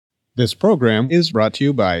This program is brought to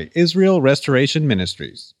you by Israel Restoration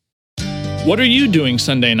Ministries. What are you doing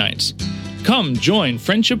Sunday nights? Come join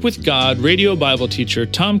Friendship with God radio Bible teacher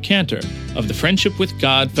Tom Cantor of the Friendship with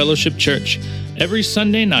God Fellowship Church every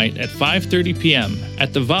Sunday night at 5:30 p.m.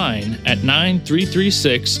 at The Vine at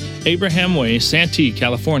 9336 Abraham Way, Santee,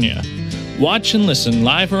 California. Watch and listen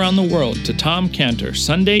live around the world to Tom Cantor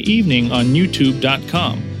Sunday evening on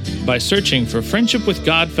YouTube.com by searching for Friendship with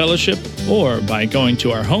God Fellowship or by going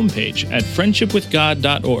to our homepage at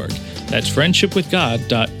friendshipwithgod.org. That's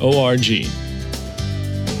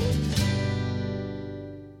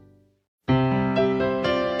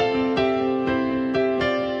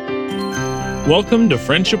Welcome to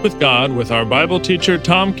Friendship with God with our Bible teacher,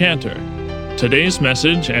 Tom Cantor. Today's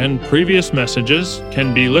message and previous messages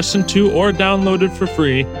can be listened to or downloaded for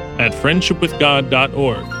free at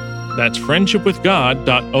friendshipwithgod.org. That's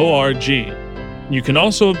friendshipwithgod.org. You can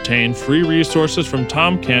also obtain free resources from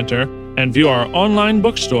Tom Cantor and view our online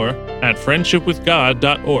bookstore at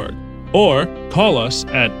friendshipwithgod.org or call us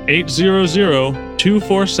at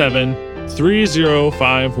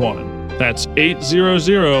 800-247-3051. That's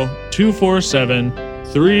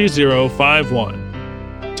 800-247-3051.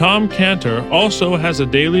 Tom Cantor also has a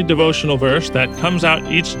daily devotional verse that comes out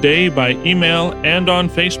each day by email and on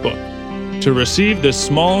Facebook. To receive this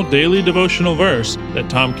small daily devotional verse that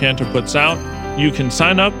Tom Cantor puts out, you can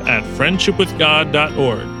sign up at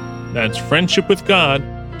friendshipwithgod.org. That's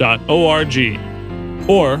friendshipwithgod.org.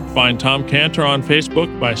 Or find Tom Cantor on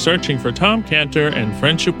Facebook by searching for Tom Cantor and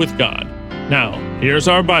Friendship with God. Now, here's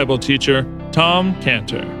our Bible teacher, Tom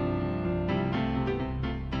Cantor.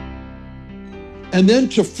 And then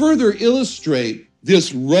to further illustrate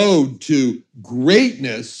this road to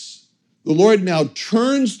greatness, the Lord now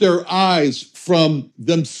turns their eyes from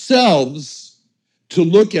themselves to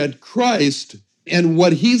look at Christ and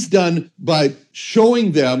what he's done by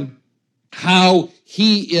showing them how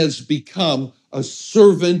he has become a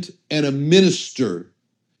servant and a minister.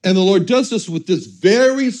 And the Lord does this with this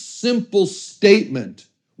very simple statement,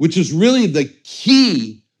 which is really the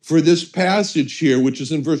key for this passage here, which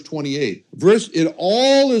is in verse 28. It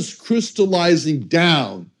all is crystallizing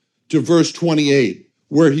down to verse 28,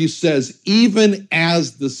 where he says, even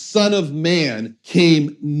as the Son of Man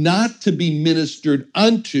came not to be ministered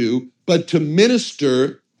unto, but to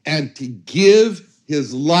minister and to give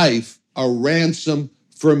his life a ransom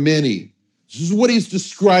for many. This is what he's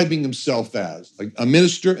describing himself as, like a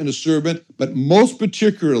minister and a servant, but most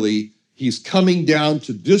particularly, he's coming down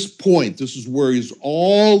to this point. This is where he's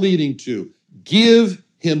all leading to. Give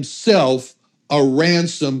himself a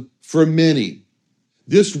ransom for many.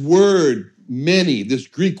 This word, many, this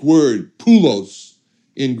Greek word, poulos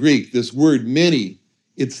in Greek, this word many,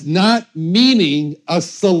 it's not meaning a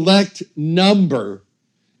select number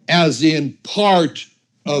as in part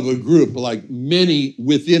of a group, like many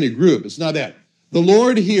within a group. It's not that. The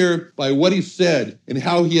Lord here, by what he said and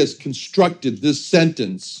how he has constructed this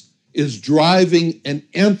sentence, is driving an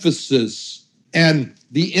emphasis, and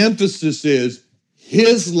the emphasis is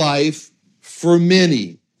his life for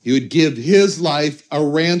many. He would give his life a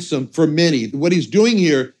ransom for many. What he's doing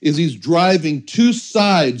here is he's driving two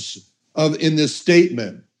sides in this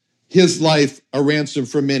statement. His life a ransom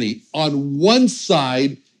for many. On one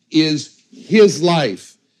side is his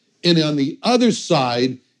life, and on the other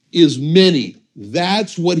side is many.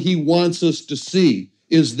 That's what he wants us to see,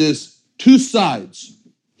 is this two sides.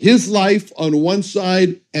 His life on one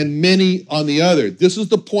side and many on the other. This is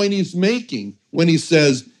the point he's making when he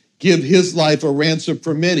says, give his life a ransom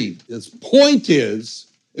for many. His point is,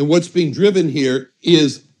 and what's being driven here,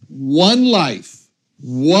 is one life,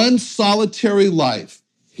 one solitary life.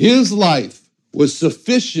 His life was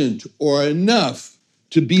sufficient or enough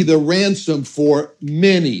to be the ransom for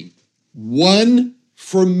many. One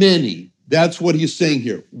for many. That's what he's saying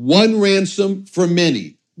here. One ransom for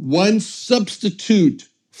many. One substitute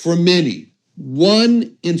for many.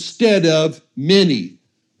 One instead of many.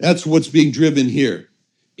 That's what's being driven here.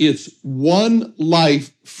 It's one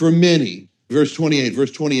life for many. Verse 28.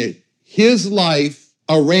 His life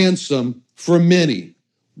a ransom for many.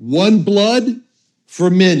 One blood for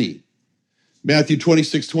many. Matthew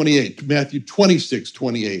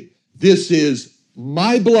 26:28. This is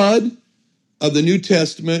my blood of the New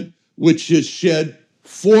Testament, which is shed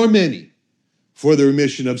for many for the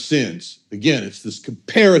remission of sins. Again, it's this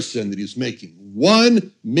comparison that he's making.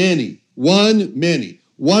 One, many. One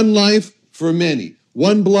life for many.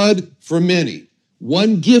 One blood for many.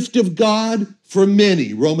 One gift of God for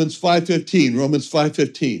many. Romans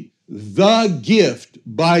 5:15. The gift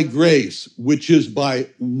by grace, which is by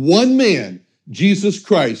one man, Jesus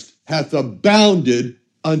Christ, hath abounded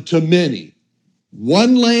unto many.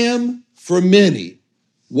 one lamb for many.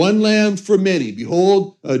 One lamb for many.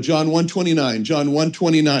 Behold, John 1:29, John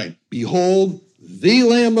 1:29. Behold, the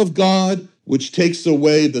Lamb of God, which takes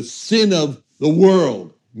away the sin of the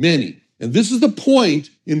world. Many. And this is the point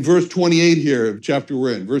in verse 28 here of chapter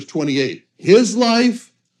we're in, verse 28. His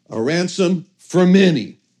life, a ransom for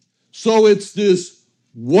many. So it's this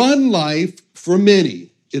one life for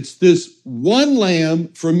many. It's this one lamb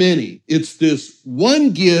for many. It's this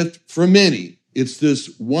one gift for many. It's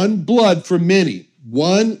this one blood for many.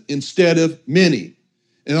 One instead of many.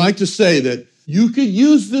 And I like to say that you could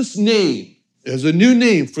use this name as a new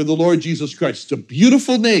name for the Lord Jesus Christ. It's a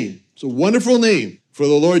beautiful name. It's a wonderful name for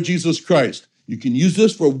the Lord Jesus Christ. You can use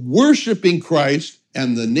this for worshiping Christ,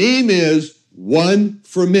 and the name is one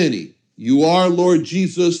for many. You are, Lord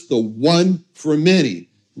Jesus, the one for many.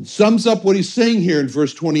 It sums up what he's saying here in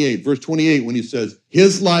verse 28. Verse 28, when he says,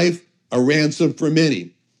 his life, a ransom for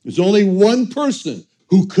many. There's only one person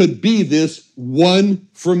who could be this one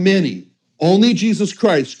for many. Only Jesus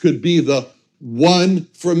Christ could be the one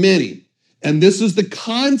for many. And this is the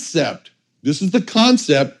concept. This is the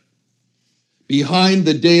concept behind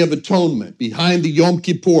the Day of Atonement, behind the Yom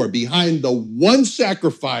Kippur, behind the one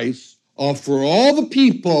sacrifice for all the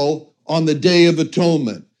people on the Day of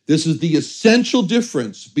Atonement. This is the essential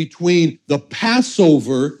difference between the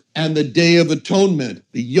Passover and the Day of Atonement,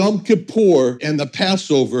 the Yom Kippur and the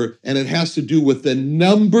Passover, and it has to do with the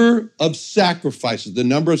number of sacrifices,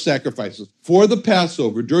 For the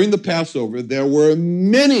Passover, during the Passover, there were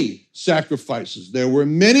many sacrifices. There were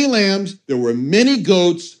many lambs, there were many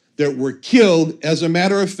goats that were killed. As a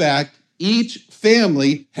matter of fact, each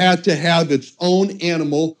family had to have its own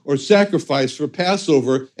animal or sacrifice for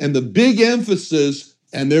Passover, and the big emphasis,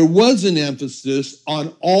 and there was an emphasis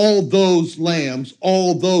on all those lambs,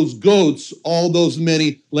 all those goats, all those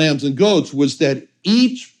many lambs and goats, was that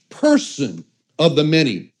each person of the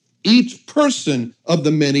many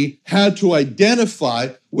had to identify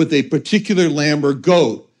with a particular lamb or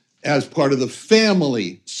goat as part of the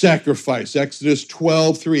family sacrifice. Exodus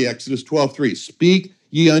 12:3. Speak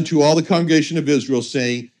ye unto all the congregation of Israel,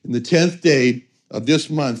 saying, in the 10th day of this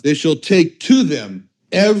month, they shall take to them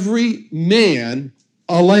every man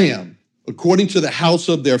a lamb, according to the house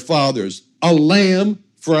of their fathers, a lamb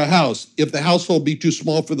for a house. If the household be too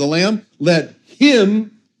small for the lamb, let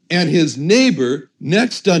him and his neighbor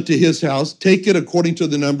next unto his house take it according to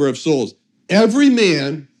the number of souls. Every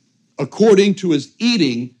man, according to his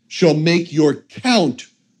eating, shall make your count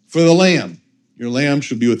for the lamb. Your lamb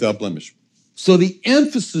shall be without blemish. So the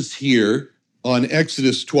emphasis here on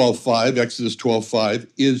Exodus 12:5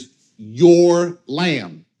 is your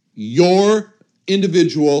lamb, your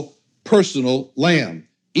individual personal lamb.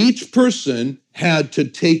 Each person had to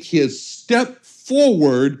take his step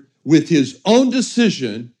forward with his own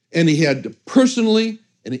decision, and he had to personally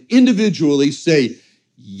and individually say,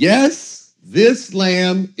 yes, this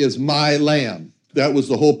lamb is my lamb. That was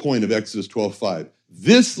the whole point of Exodus 12:5.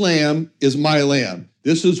 This lamb is my lamb.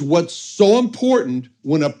 This is what's so important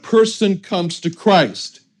when a person comes to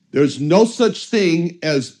Christ. There's no such thing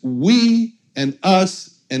as we and us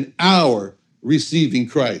and our receiving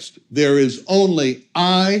Christ. There is only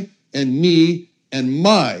I and me and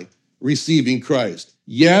my receiving Christ.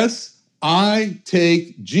 Yes, I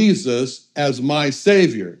take Jesus as my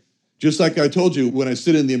Savior. Just like I told you, when I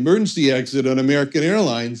sit in the emergency exit on American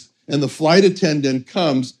Airlines and the flight attendant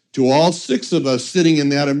comes to all 6 of us sitting in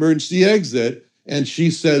that emergency exit, and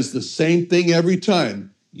she says the same thing every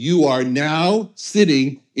time. You are now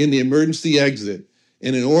sitting in the emergency exit.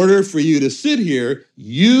 And in order for you to sit here,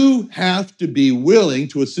 you have to be willing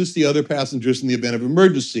to assist the other passengers in the event of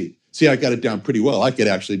emergency. See, I got it down pretty well. I could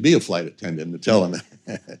actually be a flight attendant to tell them.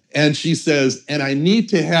 And she says, and I need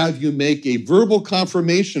to have you make a verbal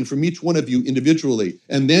confirmation from each one of you individually.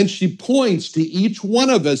 And then she points to each one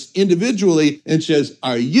of us individually and says,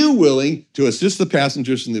 are you willing to assist the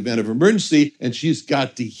passengers in the event of emergency? And she's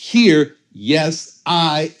got to hear, yes,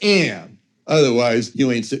 I am. Otherwise,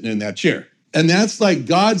 you ain't sitting in that chair. And that's like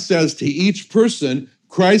God says to each person,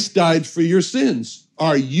 Christ died for your sins.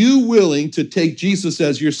 Are you willing to take Jesus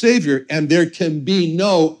as your Savior? And there can be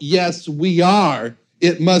no, yes, we are.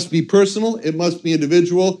 It must be personal. It must be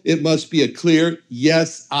individual. It must be a clear,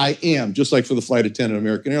 yes, I am, just like for the flight attendant at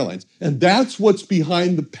American Airlines. And that's what's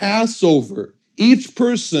behind the Passover. Each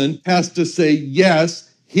person has to say,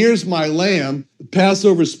 yes, here's my lamb. The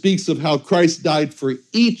Passover speaks of how Christ died for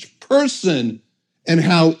each person and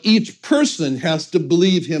how each person has to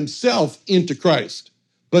believe himself into Christ.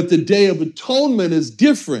 But the Day of Atonement is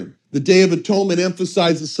different. The Day of Atonement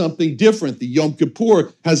emphasizes something different. The Yom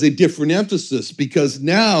Kippur has a different emphasis because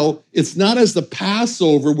now it's not as the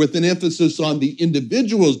Passover with an emphasis on the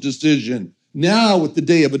individual's decision. Now with the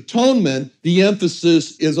Day of Atonement, the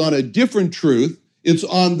emphasis is on a different truth. It's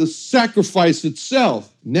on the sacrifice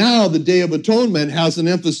itself. Now the Day of Atonement has an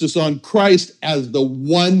emphasis on Christ as the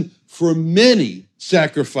one for many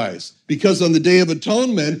sacrifice. Because on the Day of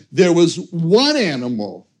Atonement, there was one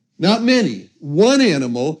animal, not many, one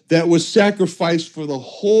animal that was sacrificed for the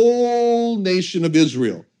whole nation of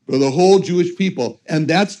Israel, for the whole Jewish people. And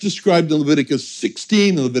that's described in Leviticus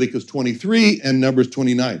 16, Leviticus 23, and Numbers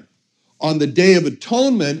 29. On the Day of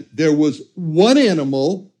Atonement, there was one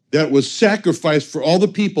animal that was sacrificed for all the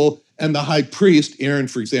people, and the high priest, Aaron,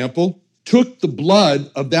 for example, took the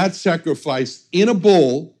blood of that sacrifice in a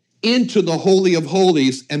bowl into the Holy of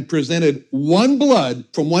Holies and presented one blood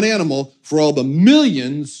from one animal for all the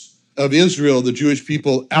millions of Israel, the Jewish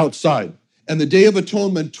people outside. And the Day of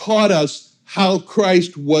Atonement taught us how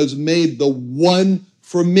Christ was made the one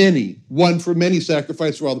for many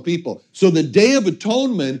sacrifice for all the people. So the Day of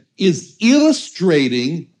Atonement is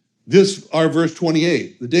illustrating this, our verse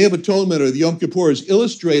 28. The Day of Atonement, or the Yom Kippur, is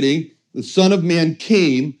illustrating the Son of Man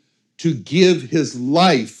came to give his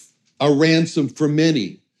life a ransom for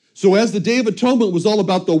many. So as the Day of Atonement was all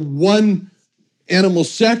about the one animal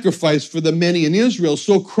sacrifice for the many in Israel,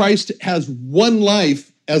 so Christ has one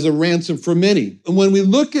life as a ransom for many. And when we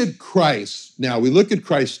look at Christ now,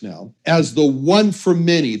 as the one for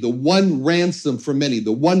many, the one ransom for many,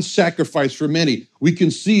 the one sacrifice for many, we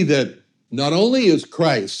can see that not only is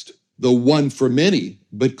Christ the one for many,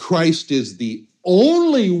 but Christ is the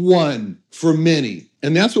only one for many.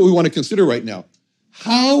 And that's what we want to consider right now.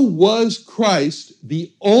 How was Christ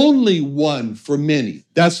the only one for many?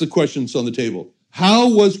 That's the question that's on the table. How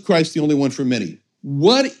was Christ the only one for many?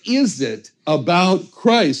 What is it about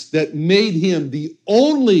Christ that made him the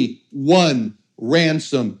only one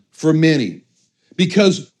ransom for many?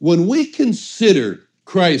 Because when we consider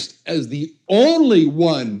Christ as the only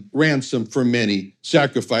one ransom for many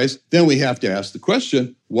sacrifice, then we have to ask the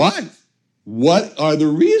question, why? What are the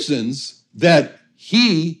reasons that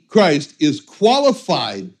he, Christ, is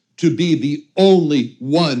qualified to be the only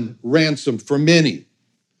one ransom for many?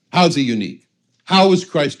 How's he unique? How is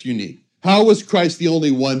Christ unique? How was Christ the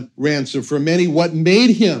only one ransom for many? What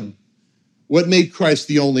made him? What made Christ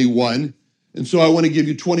the only one? And so I want to give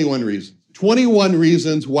you 21 reasons. 21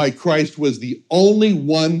 reasons why Christ was the only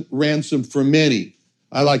one ransom for many.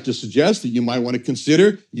 I like to suggest that you might want to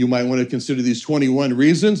consider these 21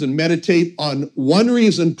 reasons and meditate on one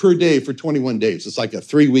reason per day for 21 days. It's like a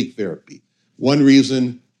 3-week therapy. One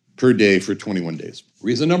reason per day for 21 days.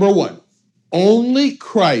 Reason number 1, only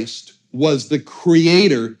Christ was the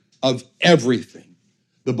creator of everything.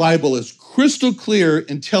 The Bible is crystal clear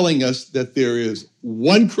in telling us that there is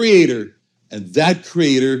one creator, and that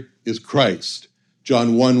creator is Christ.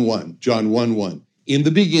 John 1:1. In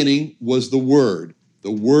the beginning was the Word.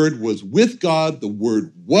 The Word was with God. The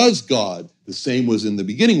Word was God. The same was in the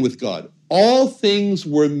beginning with God. All things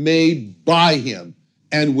were made by him,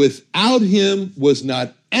 and without him was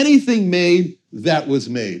not anything made that was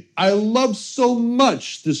made. I love so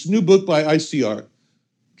much this new book by ICR.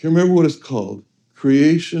 Can't remember what it's called.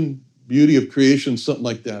 Creation, Beauty of Creation, something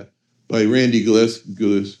like that, by Randy Gillespie,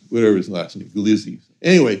 whatever his last name, Gillespie.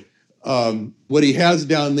 Anyway, what he has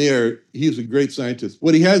down there, he's a great scientist.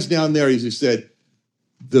 What he has down there is, he said,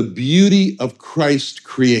 the beauty of Christ's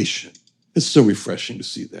creation. It's so refreshing to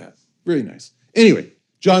see that. Very nice. Anyway,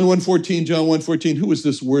 John 1:14, who is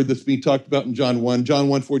this word that's being talked about in John 1? John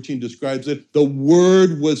 1:14 describes it. The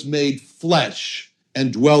Word was made flesh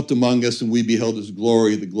and dwelt among us, and we beheld his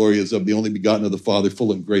glory. The glory is of the only begotten of the Father,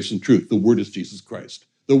 full of grace and truth. The Word is Jesus Christ.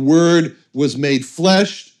 The Word was made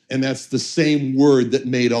flesh, and that's the same Word that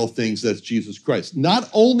made all things. That's Jesus Christ. Not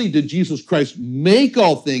only did Jesus Christ make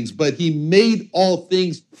all things, but he made all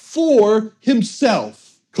things for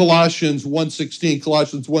himself. Colossians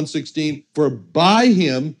 1:16, for by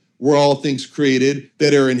him were all things created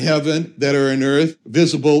that are in heaven, that are in earth,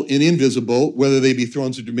 visible and invisible, whether they be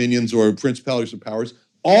thrones or dominions or principalities or powers.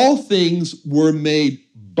 All things were made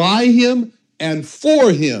by him and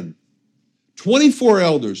for him. 24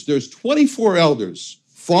 elders, there's 24 elders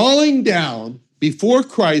falling down before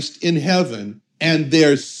Christ in heaven, and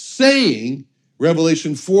they're saying,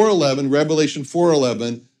 Revelation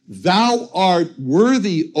 4:11, thou art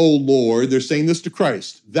worthy, O Lord. They're saying this to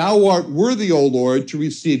Christ. Thou art worthy, O Lord, to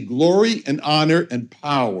receive glory and honor and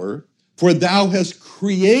power, for thou hast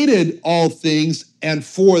created all things, and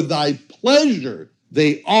for thy pleasure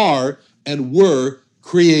they are and were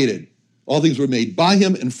created. All things were made by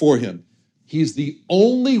him and for him. He's the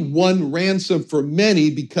only one ransom for many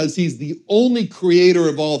because he's the only creator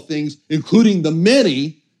of all things, including the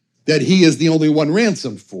many that he is the only one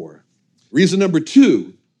ransom for. Reason number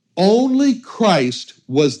 2, only Christ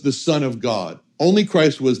was the Son of God. Only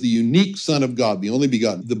Christ was the unique Son of God, the only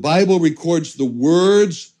begotten. The Bible records the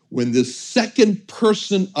words when the second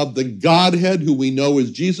person of the Godhead, who we know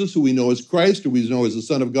is Jesus, who we know is Christ, who we know is the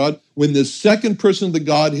Son of God, when the second person of the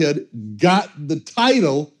Godhead got the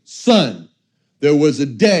title Son. There was a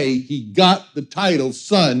day he got the title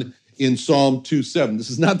Son in Psalm 2:7. This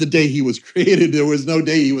is not the day he was created. There was no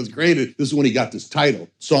day he was created. This is when he got this title.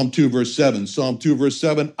 Psalm 2, verse 7. Psalm 2, verse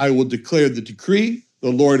 7, I will declare the decree. The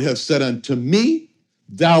Lord hath said unto me,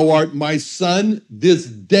 thou art my son, this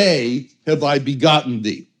day have I begotten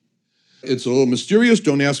thee. It's a little mysterious.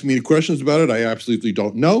 Don't ask me any questions about it. I absolutely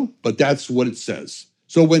don't know, but that's what it says.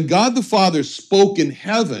 So when God the Father spoke in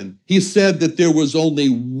heaven, he said that there was only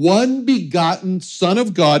one begotten Son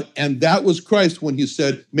of God, and that was Christ when he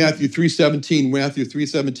said, Matthew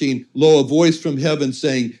 3:17, lo, a voice from heaven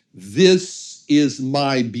saying, this is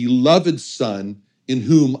my beloved Son, in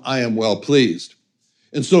whom I am well pleased.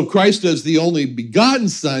 And so Christ, as the only begotten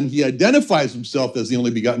Son, he identifies himself as the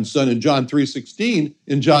only begotten Son in John 3:16.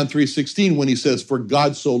 In John 3:16, when he says, for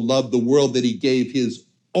God so loved the world that he gave his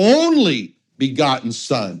only begotten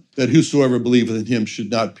Son, that whosoever believeth in him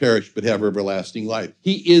should not perish but have everlasting life.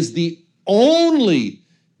 He is the only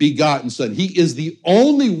begotten Son. He is the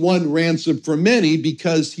only one ransomed for many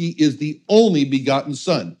because he is the only begotten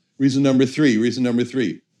Son. Reason number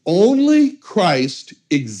 3. Only Christ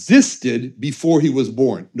existed before he was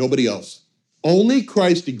born. Nobody else. Only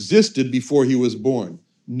Christ existed before he was born.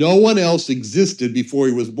 No one else existed before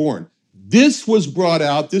he was born. This he brought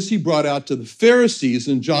out to the Pharisees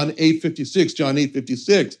in John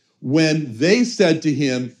 8:56, when they said to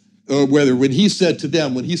him, when he said to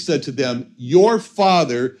them, your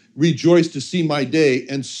father rejoiced to see my day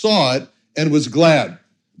and saw it and was glad.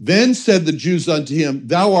 Then said the Jews unto him,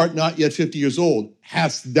 thou art not yet 50 years old.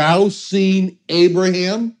 Hast thou seen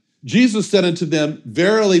Abraham? Jesus said unto them,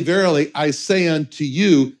 verily, verily, I say unto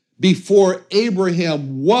you, before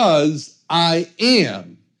Abraham was, I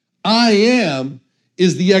am. I am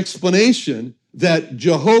is the explanation that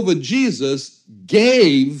Jehovah Jesus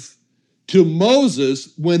gave to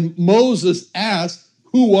Moses when Moses asked,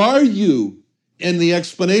 who are you? And the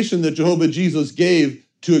explanation that Jehovah Jesus gave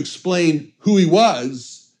to explain who he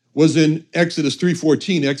was in Exodus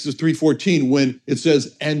 3:14, when it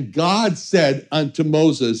says, and God said unto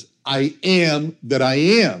Moses, I am that I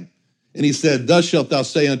am. And he said, thus shalt thou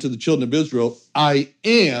say unto the children of Israel, I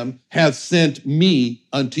am hath sent me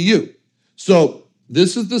unto you. So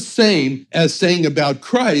this is the same as saying about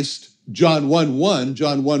Christ, John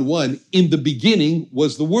 1:1, in the beginning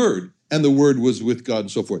was the Word, and the Word was with God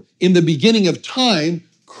and so forth. In the beginning of time,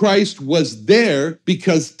 Christ was there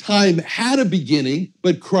because time had a beginning,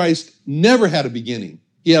 but Christ never had a beginning.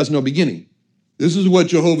 He has no beginning. This is what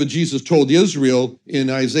Jehovah Jesus told Israel in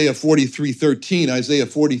Isaiah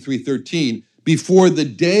 43:13. Before the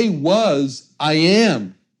day was, I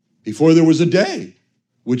am. Before there was a day,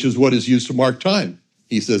 which is what is used to mark time.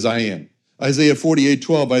 He says, I am. Isaiah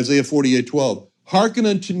 48:12. Hearken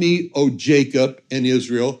unto me, O Jacob and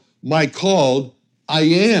Israel, my called, I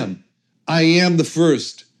am. I am the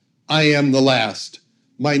first, I am the last.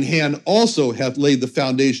 Mine hand also hath laid the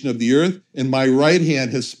foundation of the earth, and my right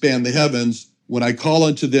hand has spanned the heavens. When I call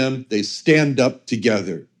unto them, they stand up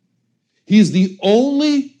together. He's the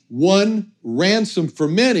only one ransom for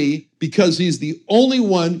many because he's the only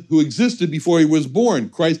one who existed before he was born.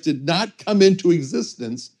 Christ did not come into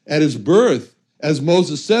existence at his birth, as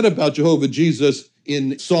Moses said about Jehovah Jesus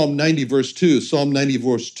in Psalm 90, verse 2.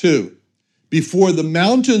 Before the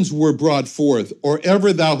mountains were brought forth, or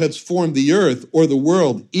ever thou hadst formed the earth or the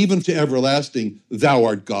world, even to everlasting, thou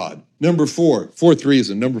art God. Fourth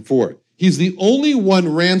reason. He's the only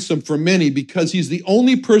one ransom for many because he's the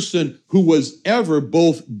only person who was ever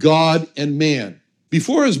both God and man.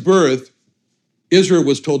 Before his birth, Israel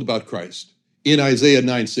was told about Christ in Isaiah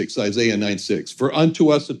 9:6. For unto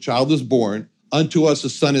us a child is born, unto us a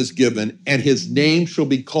son is given, and his name shall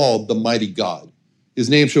be called the Mighty God. His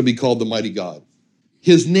name shall be called the Mighty God.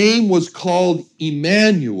 His name was called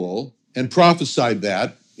Emmanuel, and prophesied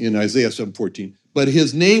that in Isaiah 7:14. But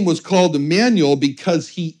his name was called Emmanuel because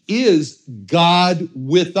he is God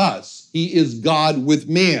with us. He is God with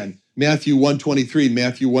man. Matthew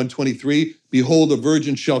 1:23. Behold, a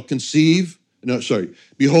virgin shall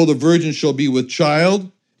be with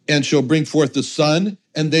child, and shall bring forth a son,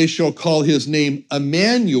 and they shall call his name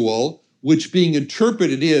Emmanuel, which being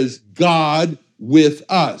interpreted is God with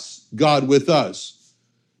us. God with us.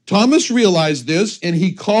 Thomas realized this, and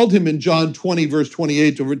he called him in John 20, verse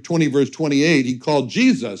 28 to 20, verse 28. He called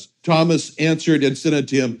Jesus. Thomas answered and said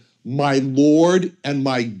unto him, my Lord and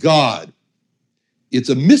my God. It's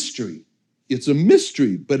a mystery. It's a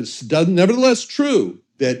mystery, but it's nevertheless true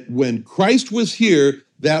that when Christ was here,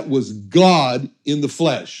 that was God in the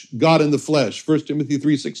flesh. God in the flesh. 1 Timothy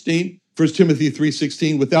 3:16. 1 Timothy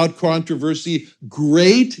 3:16, without controversy,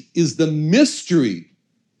 great is the mystery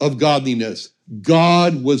of godliness.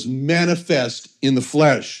 God was manifest in the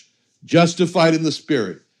flesh, justified in the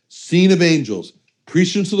spirit, seen of angels,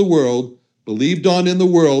 preached into the world, believed on in the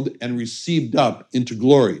world, and received up into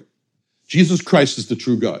glory. Jesus Christ is the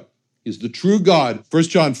true God. He's the true God. 1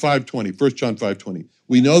 John 5:20.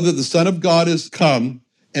 We know that the Son of God is come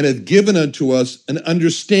and hath given unto us an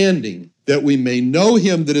understanding that we may know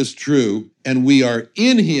him that is true, and we are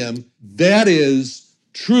in him that is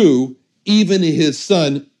true, even his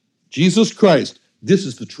Son, Jesus Christ. This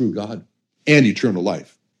is the true God and eternal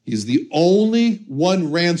life. He's the only one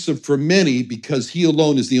ransomed for many because he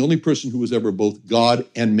alone is the only person who was ever both God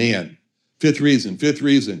and man. Fifth reason.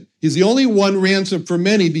 He's the only one ransomed for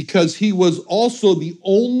many because he was also the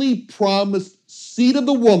only promised seed of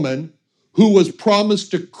the woman who was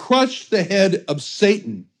promised to crush the head of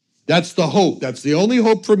Satan. That's the hope. That's the only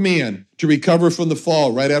hope for man to recover from the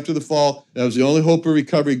fall. Right after the fall, that was the only hope of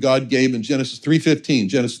recovery God gave in Genesis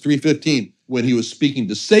 3:15, when he was speaking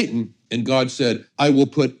to Satan, and God said, I will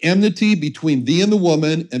put enmity between thee and the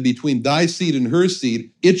woman, and between thy seed and her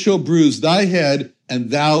seed. It shall bruise thy head, and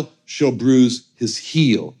thou shalt bruise his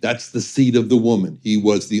heel. That's the seed of the woman. He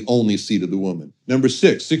was the only seed of the woman. Number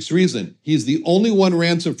sixth reason, he's the only one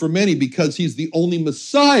ransomed for many because he's the only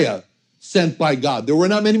Messiah sent by God. There were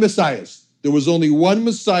not many Messiahs. There was only one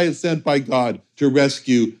Messiah sent by God to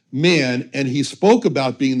rescue man, and he spoke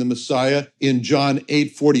about being the Messiah in John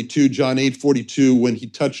 8:42, when he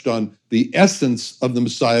touched on the essence of the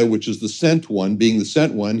Messiah, which is the sent one, being the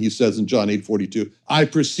sent one. He says in John 8:42, I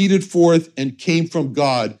proceeded forth and came from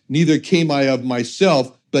God, neither came I of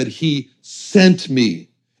myself, but he sent me.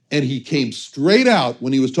 And he came straight out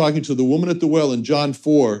when he was talking to the woman at the well in John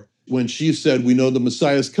 4, when she said, we know the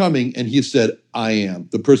Messiah is coming, and he said, I am.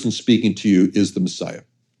 The person speaking to you is the Messiah.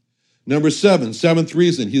 Number seventh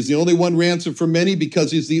reason, he's the only one ransomed for many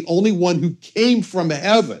because he's the only one who came from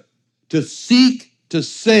heaven to seek to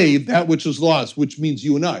save that which is lost, which means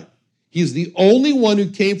you and I. He's the only one who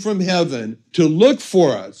came from heaven to look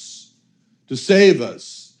for us, to save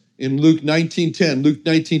us. In Luke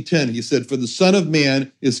 19:10, he said, for the Son of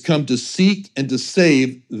Man is come to seek and to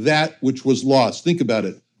save that which was lost. Think about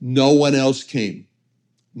it. No one else came.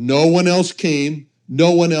 No one else came. No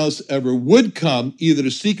one else ever would come either to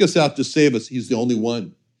seek us out to save us. He's the only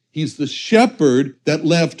one. He's the shepherd that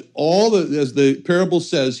left as the parable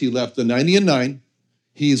says, he left the 99.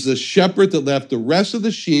 He's the shepherd that left the rest of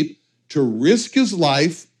the sheep to risk his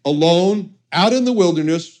life alone out in the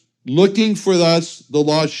wilderness, looking for us, the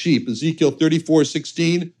lost sheep. Ezekiel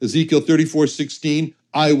 34:16,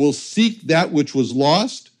 I will seek that which was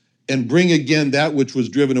lost and bring again that which was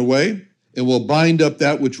driven away, and will bind up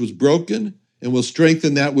that which was broken, and will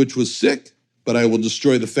strengthen that which was sick, but I will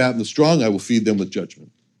destroy the fat and the strong. I will feed them with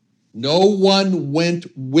judgment. No one went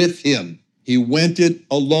with him. He went it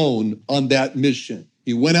alone on that mission.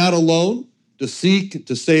 He went out alone to seek,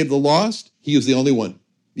 to save the lost. He is the only one.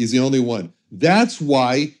 He's the only one. That's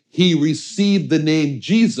why he received the name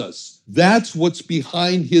Jesus. That's what's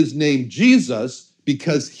behind his name Jesus,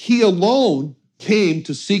 because he alone came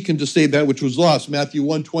to seek and to save that which was lost. Matthew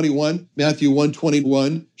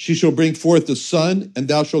 1:21, she shall bring forth a son, and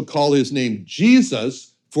thou shalt call his name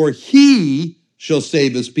Jesus, for he shall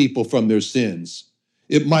save his people from their sins.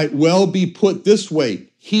 It might well be put this way,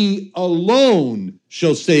 he alone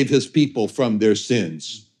shall save his people from their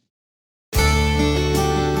sins.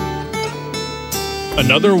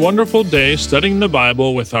 Another wonderful day studying the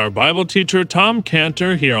Bible with our Bible teacher Tom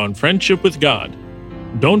Cantor here on Friendship with God.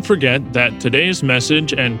 Don't forget that today's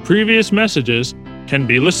message and previous messages can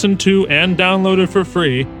be listened to and downloaded for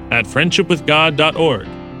free at friendshipwithgod.org.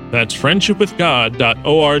 That's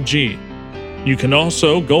friendshipwithgod.org. You can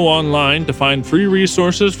also go online to find free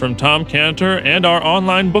resources from Tom Cantor and our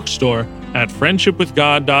online bookstore at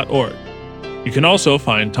friendshipwithgod.org. You can also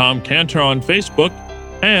find Tom Cantor on Facebook,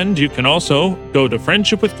 and you can also go to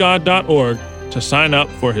friendshipwithgod.org to sign up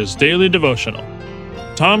for his daily devotional.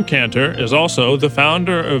 Tom Cantor is also the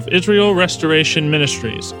founder of Israel Restoration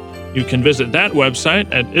Ministries. You can visit that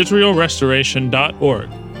website at israelrestoration.org.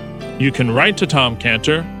 You can write to Tom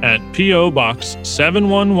Cantor at P.O. Box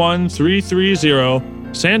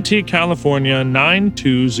 711330, Santee, California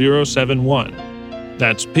 92071.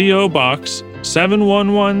 That's P.O. Box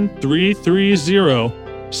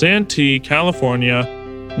 711-330, Santee, California,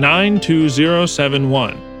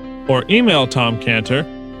 92071, or email Tom Cantor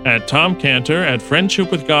at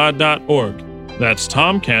tomcantor@friendshipwithgod.org. That's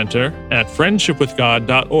Tom Cantor at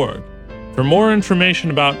friendshipwithgod.org. For more information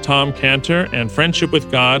about Tom Cantor and Friendship with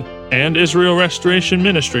God and Israel Restoration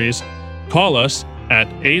Ministries, call us at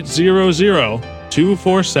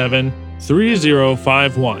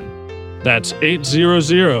 800-247-3051. That's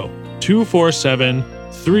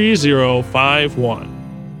 800-247-3051.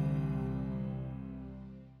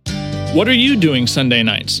 What are you doing Sunday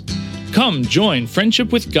nights? Come join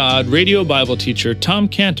Friendship with God radio Bible teacher Tom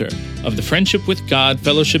Cantor of the Friendship with God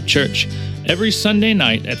Fellowship Church every Sunday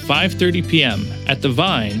night at 5:30 p.m. at The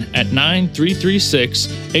Vine at 9336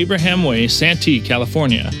 Abraham Way, Santee,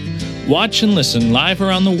 California. Watch and listen live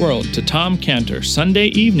around the world to Tom Cantor Sunday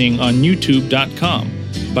evening on YouTube.com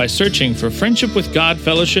by searching for Friendship with God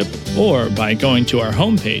Fellowship or by going to our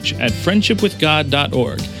homepage at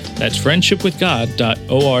friendshipwithgod.org. That's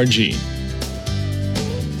friendshipwithgod.org.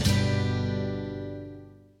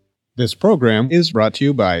 This program is brought to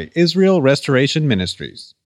you by Israel Restoration Ministries.